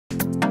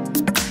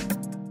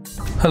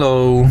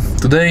Hello,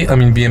 today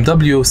I'm in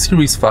BMW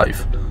Series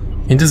 5.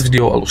 In this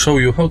video I'll show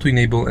you how to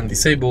enable and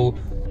disable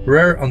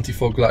rear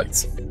anti-fog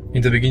lights.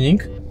 In the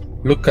beginning,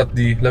 look at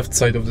the left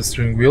side of the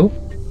steering wheel.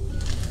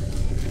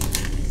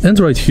 And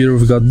right here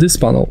we've got this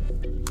panel.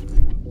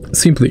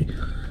 Simply,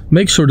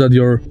 make sure that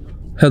your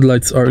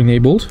headlights are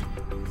enabled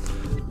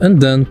and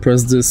then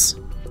press this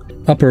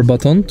upper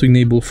button to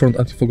enable front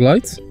anti-fog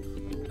lights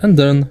and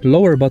then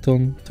lower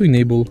button to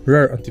enable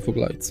rear anti-fog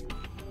lights.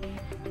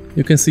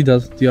 You can see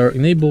that they are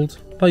enabled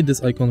by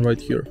this icon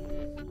right here.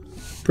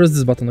 Press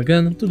this button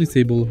again to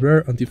disable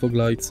rear anti-fog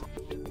lights.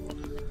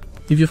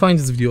 If you find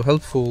this video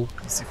helpful,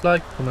 please leave a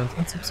like, comment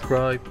and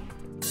subscribe.